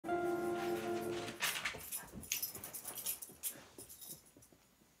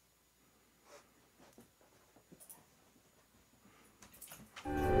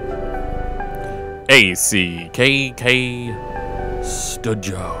ACKK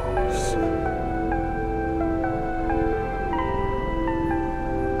Studios.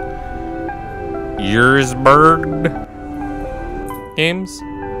 Yearsburg Games.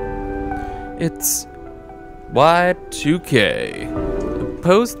 It's Y2K, a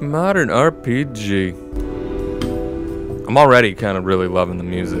postmodern RPG. I'm already kind of really loving the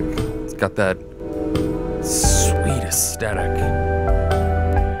music. It's got that sweet aesthetic.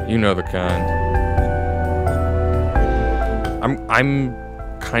 You know the kind. I'm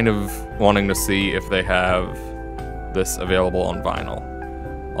kind of wanting to see if they have this available on vinyl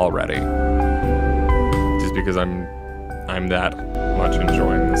already. Just because I'm that much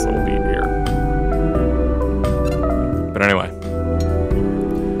enjoying this little beat here. But anyway,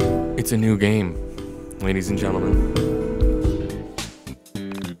 it's a new game, ladies and gentlemen.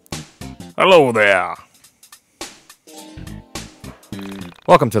 Hello there.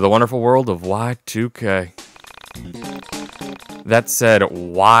 Welcome to the wonderful world of Y2K. That said,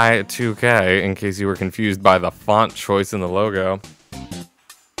 Y2K, in case you were confused by the font choice in the logo.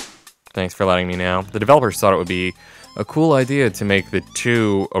 Thanks for letting me know. The developers thought it would be a cool idea to make the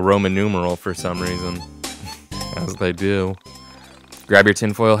 2 a Roman numeral for some reason. As they do. Grab your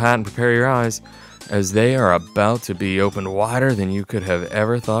tinfoil hat and prepare your eyes, as they are about to be opened wider than you could have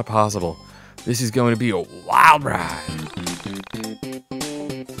ever thought possible. This is going to be a wild ride.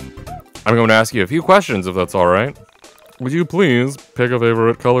 I'm going to ask you a few questions, if that's alright. Would you please pick a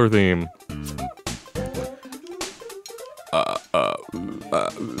favorite color theme? I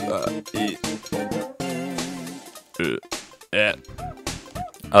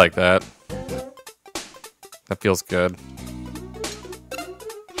like that. That feels good.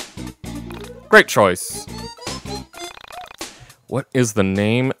 Great choice. What is the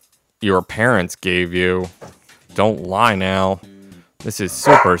name your parents gave you? Don't lie now. This is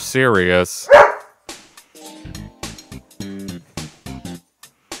super serious.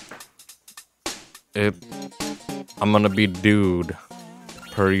 I'm gonna be dude.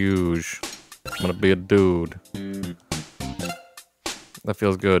 Per usual. I'm gonna be a dude. That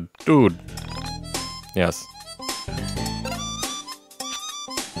feels good. Dude. Yes.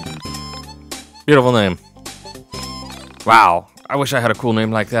 Beautiful name. Wow. I wish I had a cool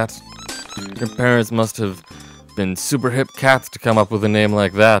name like that. Your parents must have been super hip cats to come up with a name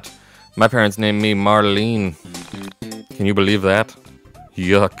like that. My parents named me Marlene. Can you believe that?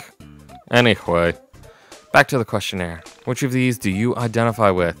 Yuck. Anyway, back to the questionnaire. Which of these do you identify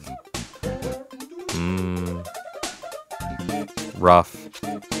with? Rough.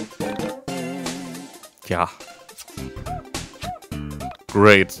 Yeah.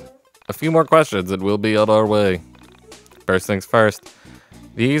 Great. A few more questions and we'll be on our way. First things first.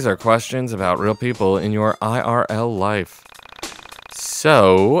 These are questions about real people in your IRL life.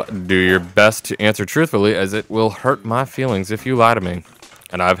 So, do your best to answer truthfully, as it will hurt my feelings if you lie to me.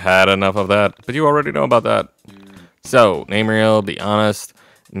 And I've had enough of that, but you already know about that. So, name real, be honest,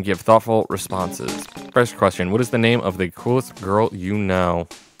 and give thoughtful responses. First question, what is the name of the coolest girl you know?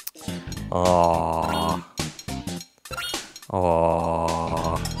 Aww.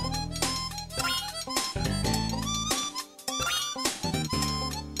 Aww.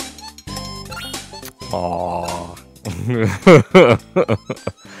 Aww.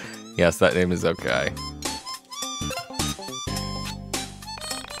 Yes, that name is okay.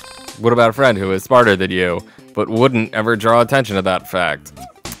 What about a friend who is smarter than you, but wouldn't ever draw attention to that fact?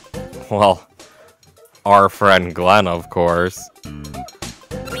 Well, our friend Glenn, of course.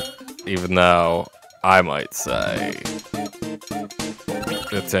 Even though I might say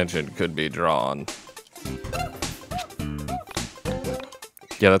attention could be drawn.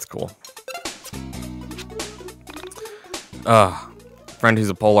 Yeah, that's cool. Friend who's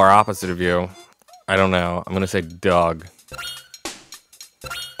a polar opposite of you. I don't know. I'm gonna say Doug.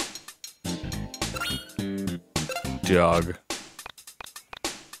 Doug.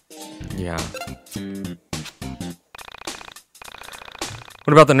 Yeah.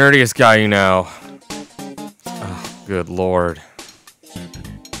 What about the nerdiest guy you know? Oh, good lord.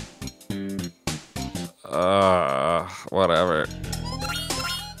 Whatever.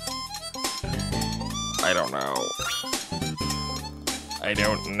 I don't know. I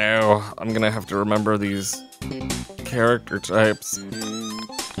don't know. I'm gonna have to remember these character types.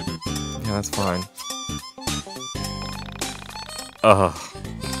 Yeah, that's fine.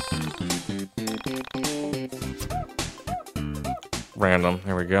 Random.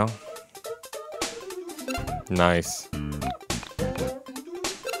 There we go. Nice.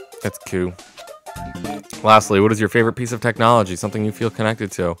 That's cool. Lastly, what is your favorite piece of technology? Something you feel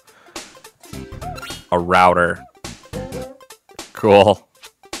connected to? A router. Cool.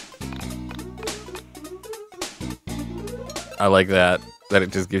 I like that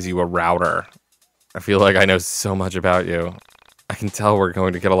it just gives you a router. I feel like I know so much about you. I can tell we're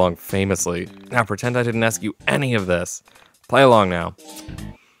going to get along famously. Now pretend I didn't ask you any of this. Play along now.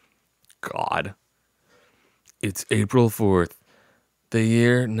 God. It's April 4th, the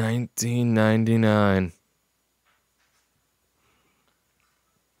year 1999.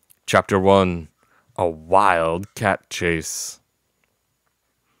 Chapter 1, A Wild Cat Chase.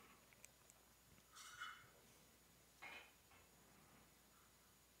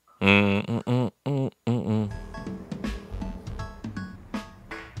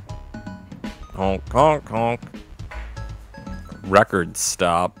 Honk, honk, honk. Record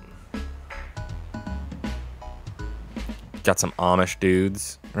stop. Got some Amish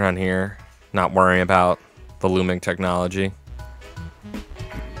dudes around here, not worrying about the looming technology.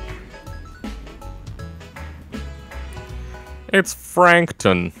 It's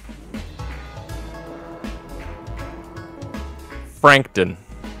Frankton. Frankton.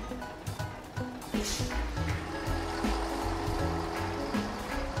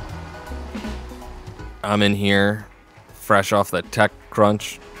 I'm in here, fresh off the tech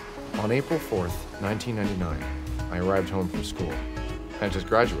crunch. On April 4th, 1999, I arrived home from school. I just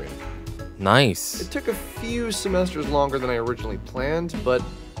graduated. Nice. It took a few semesters longer than I originally planned, but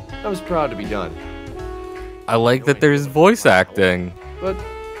I was proud to be done. I like that there's voice acting. But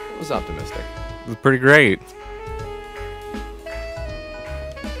I was optimistic. It was pretty great.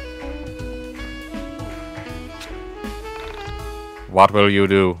 What will you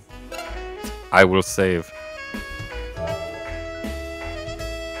do? I will save.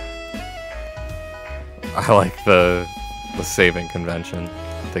 I like the saving convention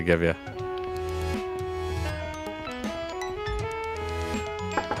they give you.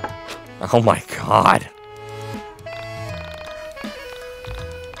 Oh my god.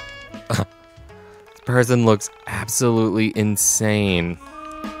 This person looks absolutely insane.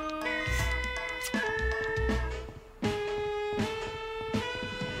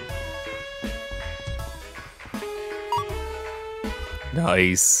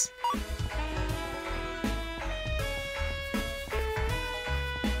 Nice.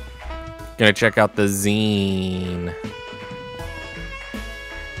 Gonna check out the zine.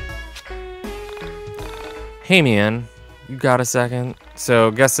 Hey man, you got a second? So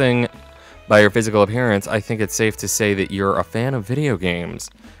guessing by your physical appearance, I think it's safe to say that you're a fan of video games,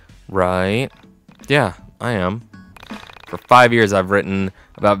 right? Yeah, I am. For 5 years, I've written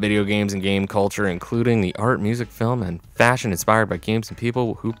about video games and game culture, including the art, music, film, and fashion inspired by games and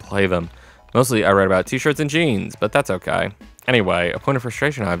people who play them. Mostly, I write about t-shirts and jeans, but that's okay. Anyway, a point of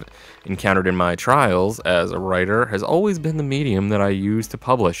frustration I've encountered in my trials as a writer has always been the medium that I use to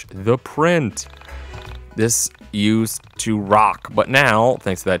publish, the print. This used to rock, but now,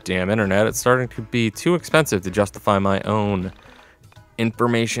 thanks to that damn internet, it's starting to be too expensive to justify my own.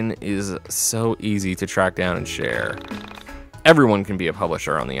 Information is so easy to track down and share. Everyone can be a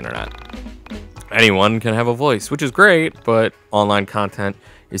publisher on the internet. Anyone can have a voice, which is great, but online content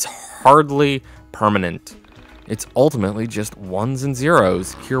is hardly permanent. It's ultimately just ones and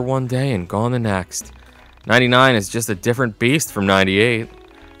zeros, here one day and gone the next. 99 is just a different beast from 98.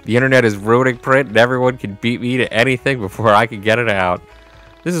 The internet is ruining print and everyone can beat me to anything before I can get it out.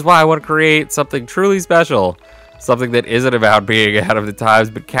 This is why I want to create something truly special. Something that isn't about being ahead of the times,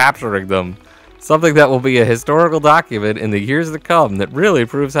 but capturing them. Something that will be a historical document in the years to come that really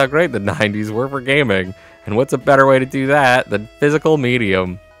proves how great the 90s were for gaming. And what's a better way to do that than physical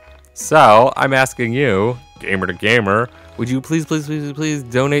medium? So, I'm asking you, gamer to gamer, would you please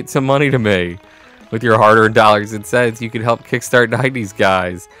donate some money to me? With your hard-earned dollars and cents, you can help kickstart 90s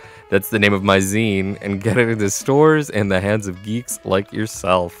guys. That's the name of my zine, and get it into stores and the hands of geeks like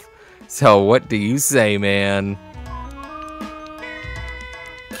yourself. So, what do you say, man?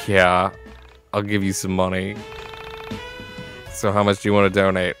 Yeah, I'll give you some money. So how much do you want to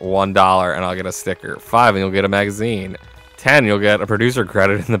donate? $1 and I'll get a sticker. 5 and you'll get a magazine. 10, you'll get a producer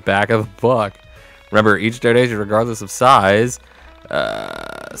credit in the back of the book. Remember, each donation, regardless of size,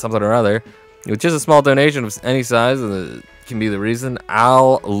 something or other, with just a small donation of any size, can be the reason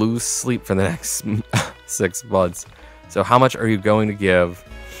I'll lose sleep for the next 6 months. So how much are you going to give?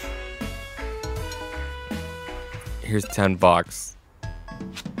 Here's $10.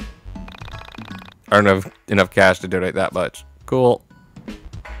 I don't have enough cash to donate that much. Cool.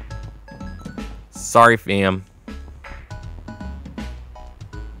 Sorry, fam.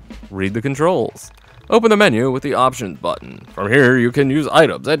 Read the controls. Open the menu with the options button. From here, you can use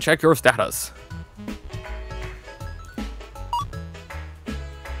items and check your status.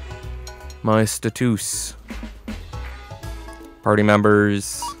 My status. Party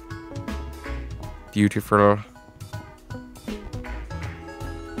members. Beautiful.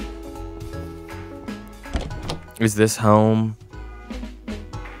 Is this home?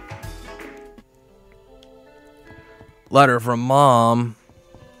 Letter from Mom.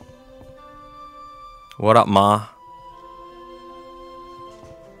 What up, Ma?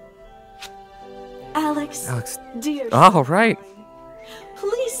 Alex, dear Oh, right.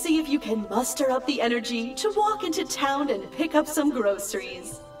 please see if you can muster up the energy to walk into town and pick up some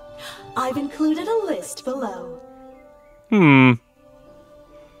groceries. I've included a list below.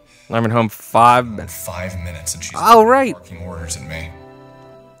 I'm at home 5 minutes. 5 minutes and she's right. barking orders at me.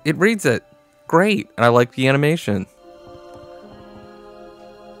 It reads it. Great. And I like the animation.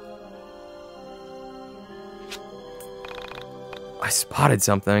 I spotted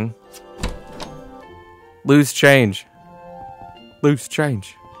something. Loose change. Loose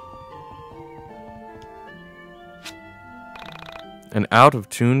change. An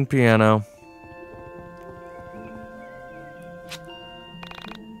out-of-tune piano.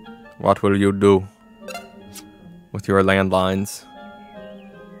 What will you do with your landlines?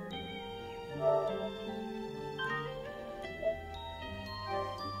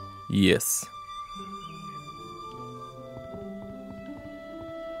 Yes.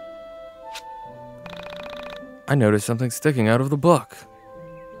 I noticed something sticking out of the book.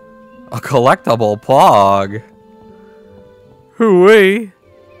 A collectible pog. Hooey.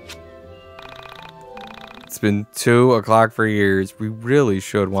 It's been 2 o'clock for years. We really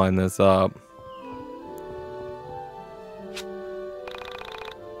should wind this up.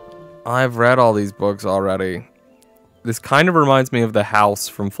 I've read all these books already. This kind of reminds me of the house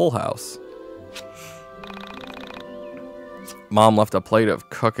from Full House. Mom left a plate of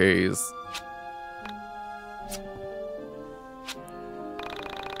cookies.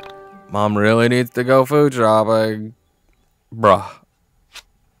 Mom really needs to go food shopping. Bruh.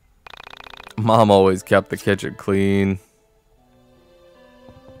 Mom always kept the kitchen clean.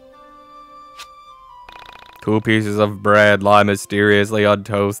 2 pieces of bread lie mysteriously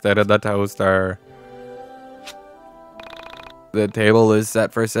untoasted in the toaster. The table is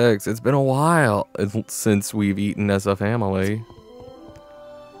set for 6. It's been a while since we've eaten as a family.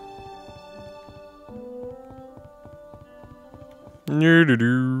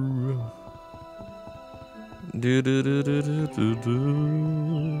 Do-do-do.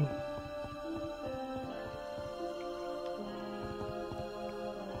 Do-do-do-do-do-do.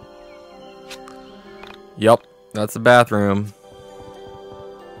 Yup, that's the bathroom.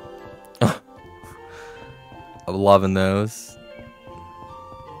 I'm loving those.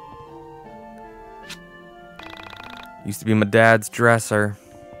 Used to be my dad's dresser.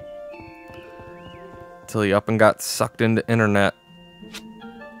 Till he up and got sucked into internet.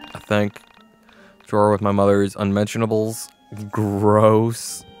 I think. Drawer with my mother's unmentionables.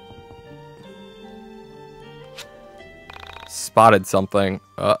 Gross. Spotted something.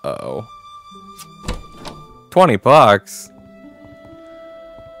 Uh-oh. 20 bucks.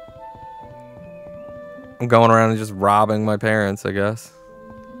 I'm going around and just robbing my parents, I guess.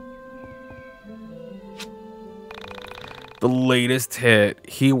 The latest hit,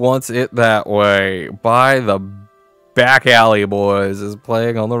 He Wants It That Way, by the Back Alley Boys, is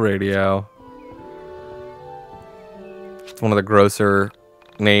playing on the radio. It's one of the grosser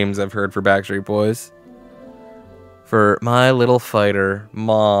names I've heard for Backstreet Boys. For My Little Fighter,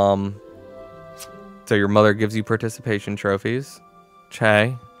 Mom. So your mother gives you participation trophies.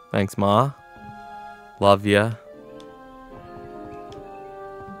 Che, thanks, Ma. Love ya.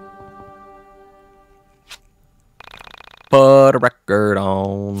 Put a record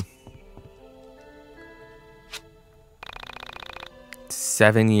on.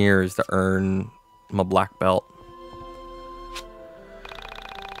 7 years to earn my black belt.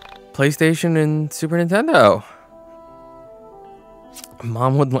 PlayStation and Super Nintendo.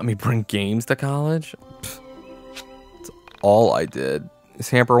 Mom wouldn't let me bring games to college. That's all I did. This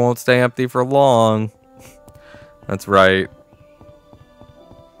hamper won't stay empty for long. That's right.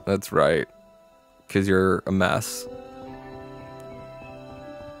 That's right. 'Cause you're a mess.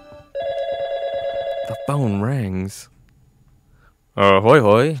 The phone rings. Hoy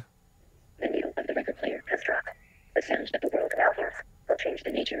hoy. The needle of the record player has struck. The sound that the world now hears will change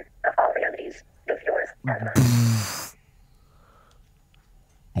the nature of all realities, both yours and mine.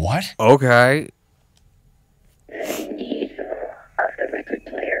 What? Okay. The needle of the record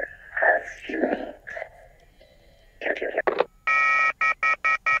player has struck. Can't you hear?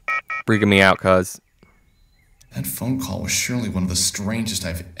 Freaking me out, cuz. That phone call was surely one of the strangest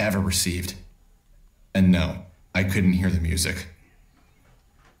I've ever received. And no, I couldn't hear the music.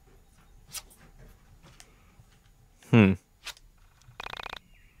 I'm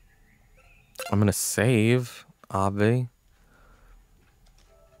gonna save, Avi.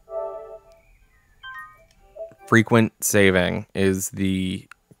 frequent saving is the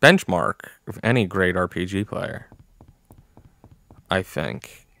benchmark of any great RPG player. I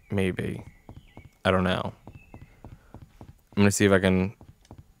think. Maybe. I don't know. I'm going to see if I can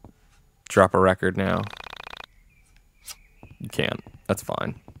drop a record now. You can't. That's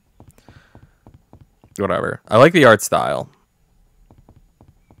fine. Whatever. I like the art style.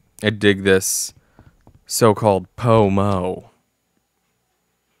 I dig this so-called Po-Mo.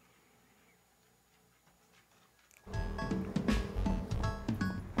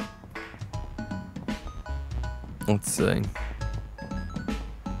 Let's see.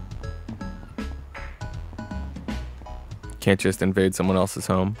 Can't just invade someone else's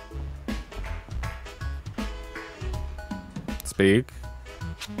home. Speak.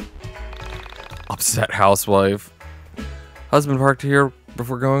 Upset housewife. Husband parked here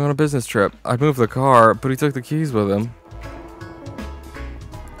before going on a business trip. I moved the car, but he took the keys with him.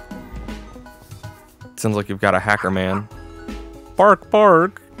 Sounds like you've got a hacker man. Bark,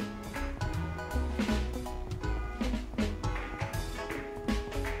 bark.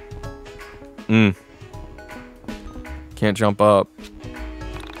 Can't jump up.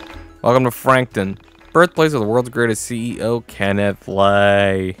 Welcome to Frankton, birthplace of the world's greatest CEO, Kenneth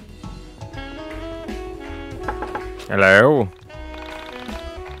Lay. Hello.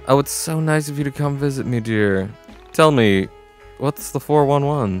 Oh, it's so nice of you to come visit me, dear. Tell me, what's the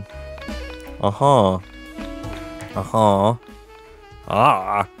 411? Uh-huh. Uh-huh.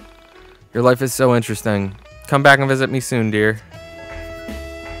 Ah. Your life is so interesting. Come back and visit me soon, dear.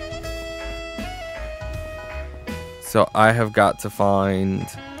 So I have got to find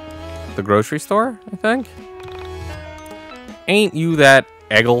the grocery store, I think. Ain't you that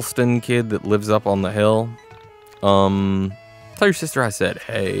Eggleston kid that lives up on the hill? Tell your sister I said,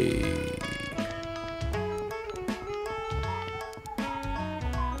 hey.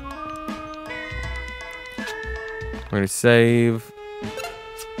 We're gonna save.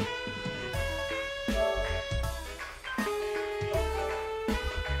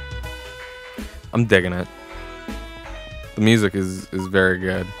 I'm digging it. The music is very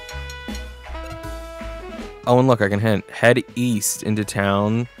good. Oh, and look, I can hint. Head east into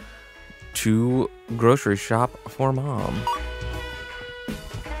town to grocery shop for mom.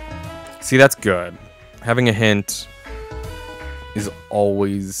 See, that's good. Having a hint is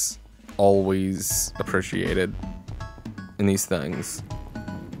always appreciated in these things.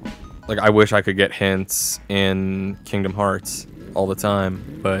 Like, I wish I could get hints in Kingdom Hearts all the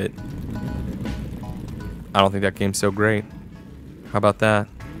time, but I don't think that game's so great. How about that?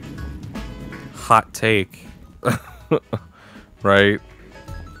 Hot take. Right?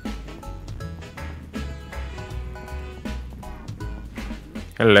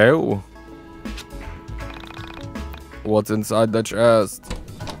 Hello? What's inside the chest?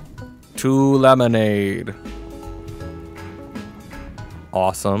 2 lemonade.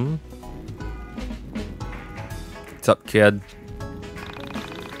 Awesome. What's up, kid?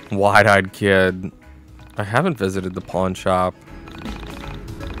 Wide-eyed kid. I haven't visited the pawn shop.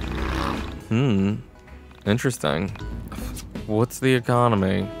 Interesting. What's the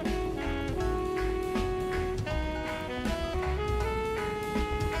economy?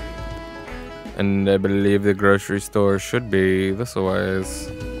 And I believe the grocery store should be this ways.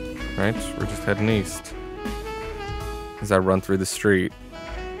 Right? We're just heading east. As I run through the street.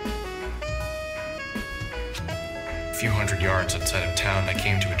 A few hundred yards outside of town, I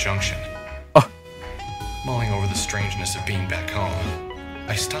came to a junction. Mulling over the strangeness of being back home,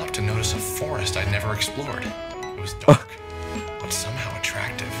 I stopped to notice a forest I'd never explored. It was dark, but somehow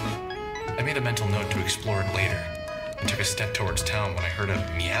attractive. I made a mental note to explore it later, and took a step towards town when I heard a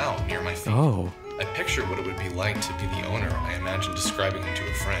meow near my feet. Oh. I pictured what it would be like to be the owner. I imagined describing him to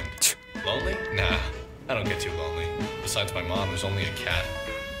a friend. Lonely? Nah, I don't get too lonely. Besides my mom, there's only a cat.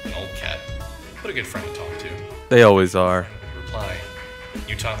 An old cat. But a good friend to talk to. They always are. I would reply,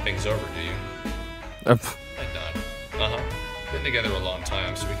 you talk things over, do you? I'd nod. Uh-huh. Been together a long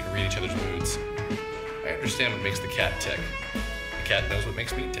time, so we can read each other's moods. I understand what makes the cat tick. The cat knows what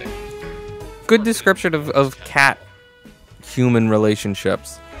makes me tick. Good description of cat-human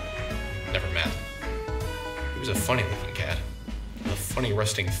relationships. Never met. He was a funny-looking cat. With a funny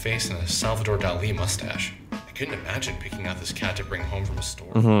resting face and a Salvador Dali mustache. I couldn't imagine picking out this cat to bring home from a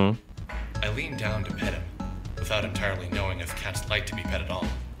store. I leaned down to pet him, without entirely knowing if cats like to be pet at all.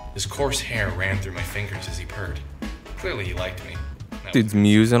 His coarse hair ran through my fingers as he purred. Clearly he liked me. Dude's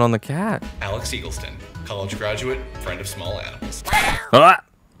musing on the cat. Alex Eagleston, college graduate, friend of small animals. Ah!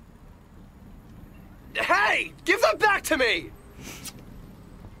 Hey! Give them back to me!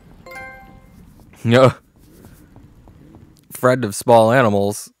 No. Friend of small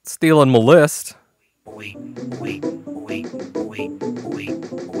animals. Stealing my list.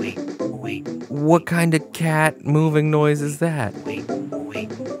 What kind of cat moving noise is that?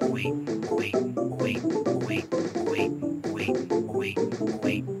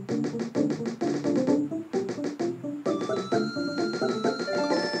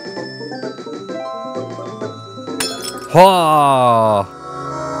 Ha!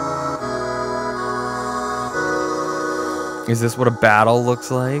 Is this what a battle looks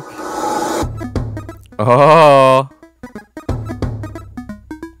like? Oh!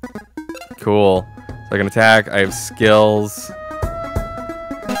 Cool. So I can attack. I have skills.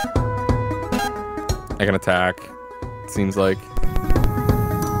 I can attack. Seems like.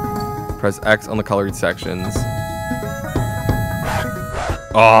 Press X on the colored sections.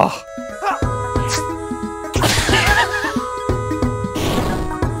 Oh!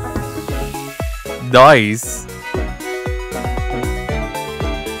 Nice.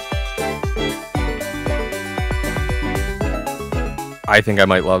 I think I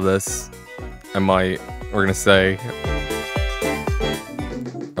might love this. I might. We're gonna say.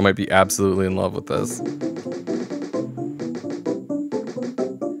 I might be absolutely in love with this.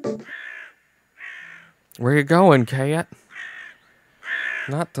 Where you going, cat?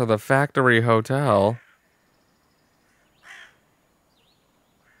 Not to the factory hotel.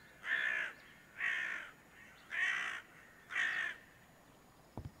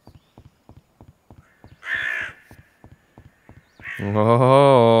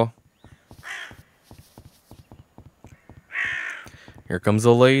 Oh. Here comes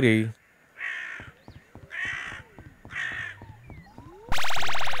a lady.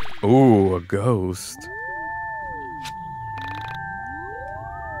 Ooh, a ghost.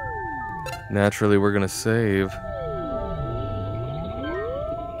 Naturally, we're gonna save.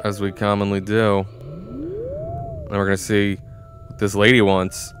 As we commonly do. And we're gonna see what this lady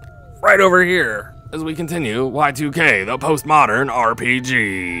wants. Right over here. As we continue, Y2K, the postmodern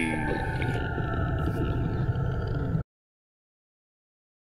RPG.